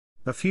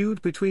A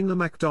feud between the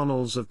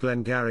Macdonalds of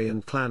Glengarry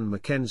and Clan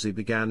Mackenzie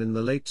began in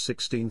the late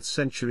 16th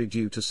century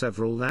due to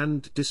several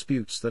land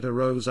disputes that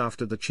arose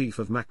after the chief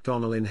of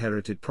Macdonell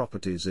inherited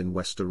properties in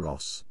Wester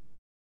Ross.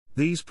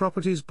 These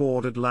properties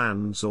bordered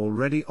lands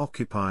already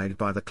occupied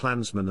by the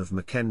clansmen of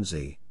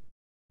Mackenzie.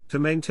 To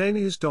maintain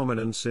his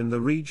dominance in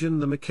the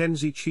region, the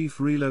MacKenzie Chief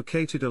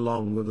relocated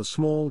along with a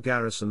small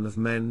garrison of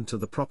men to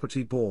the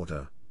property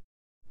border.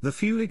 The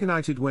feud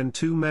ignited when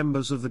two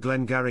members of the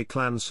Glengarry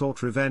clan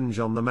sought revenge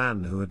on the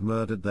man who had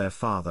murdered their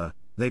father.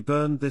 They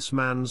burned this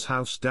man's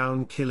house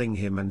down, killing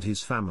him and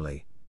his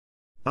family.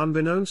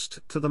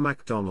 Unbeknownst to the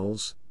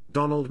Macdonalds,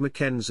 Donald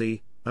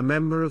Mackenzie, a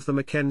member of the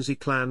Mackenzie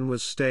clan,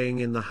 was staying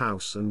in the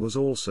house and was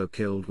also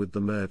killed with the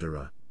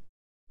murderer.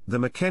 The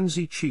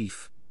Mackenzie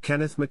Chief,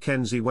 Kenneth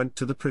Mackenzie, went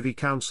to the Privy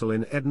Council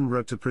in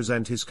Edinburgh to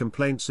present his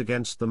complaints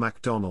against the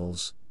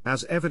Macdonalds.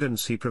 As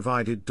evidence, he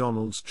provided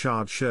Donald's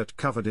charred shirt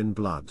covered in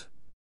blood.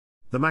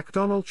 The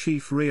Macdonell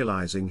chief,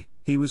 realizing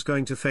he was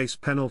going to face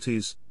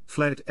penalties,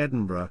 fled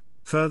Edinburgh,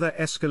 further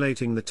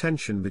escalating the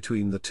tension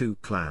between the two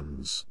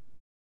clans.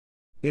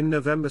 In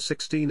November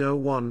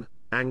 1601,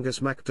 Angus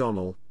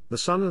Macdonell, the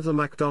son of the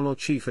Macdonell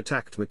chief,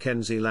 attacked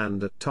Mackenzie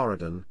land at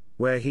Torridon,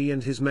 where he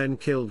and his men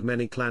killed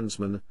many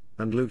clansmen,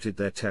 and looted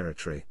their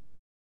territory.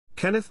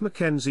 Kenneth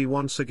Mackenzie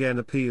once again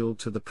appealed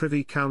to the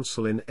Privy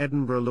Council in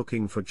Edinburgh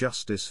looking for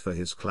justice for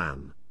his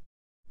clan.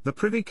 The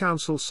Privy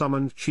Council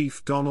summoned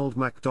Chief Donald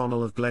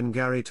Macdonell of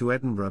Glengarry to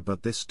Edinburgh,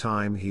 but this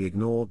time he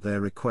ignored their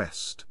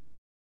request.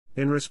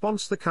 In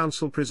response, the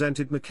council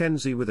presented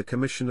Mackenzie with a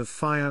commission of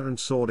fire and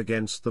sword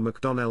against the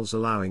Macdonalds,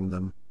 allowing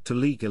them to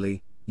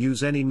legally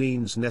use any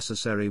means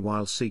necessary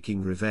while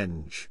seeking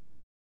revenge.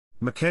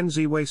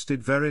 Mackenzie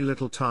wasted very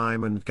little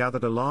time and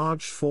gathered a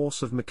large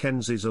force of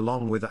Mackenzies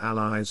along with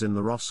allies in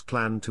the Ross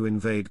clan to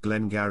invade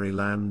Glengarry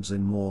lands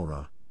in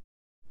Mora.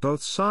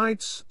 Both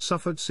sides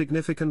suffered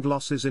significant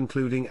losses,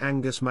 including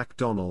Angus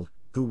Macdonell,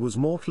 who was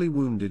mortally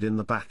wounded in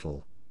the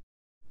battle.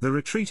 The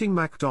retreating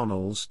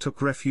Macdonalds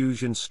took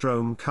refuge in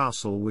Strome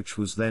Castle, which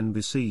was then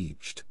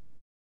besieged.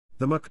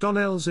 The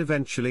Macdonalds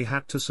eventually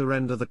had to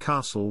surrender the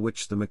castle,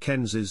 which the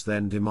Mackenzies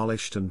then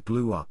demolished and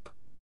blew up.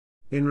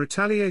 In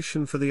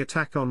retaliation for the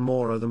attack on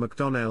Mora, the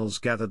Macdonalds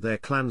gathered their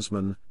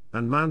clansmen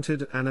and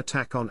mounted an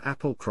attack on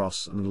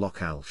Applecross and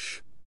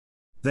Lochalsh.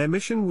 Their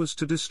mission was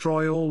to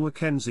destroy all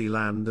Mackenzie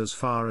land as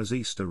far as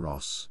Easter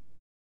Ross.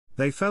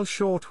 They fell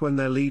short when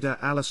their leader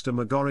Alistair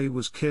McGorry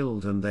was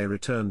killed and they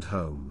returned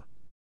home.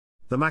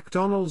 The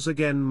Macdonalds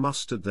again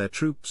mustered their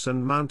troops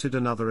and mounted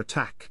another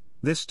attack,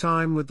 this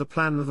time with the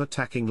plan of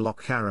attacking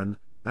Lochcarron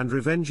and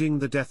revenging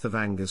the death of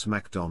Angus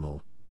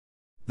Macdonell.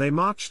 They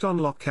marched on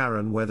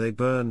Lochcarron, where they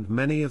burned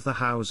many of the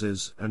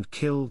houses and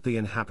killed the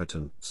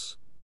inhabitants.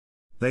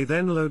 They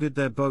then loaded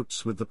their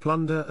boats with the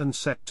plunder and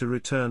set to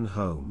return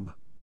home.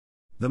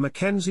 The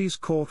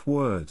Mackenzies caught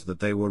word that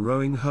they were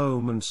rowing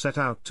home and set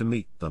out to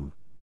meet them.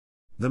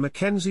 The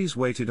Mackenzies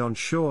waited on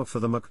shore for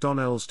the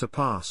Macdonalds to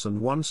pass,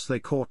 and once they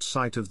caught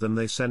sight of them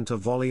they sent a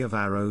volley of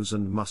arrows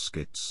and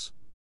muskets.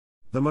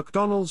 The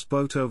Macdonalds'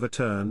 boat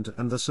overturned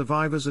and the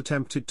survivors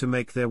attempted to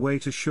make their way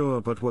to shore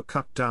but were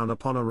cut down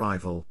upon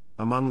arrival.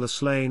 Among the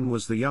slain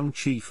was the young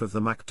chief of the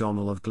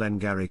Macdonell of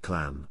Glengarry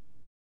clan.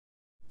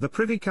 The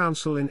Privy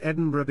Council in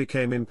Edinburgh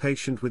became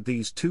impatient with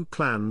these two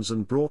clans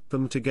and brought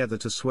them together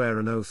to swear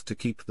an oath to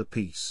keep the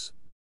peace.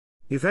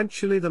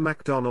 Eventually the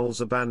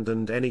Macdonalds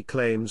abandoned any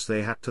claims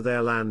they had to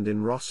their land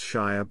in Ross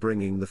Shire,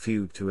 bringing the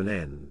feud to an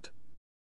end.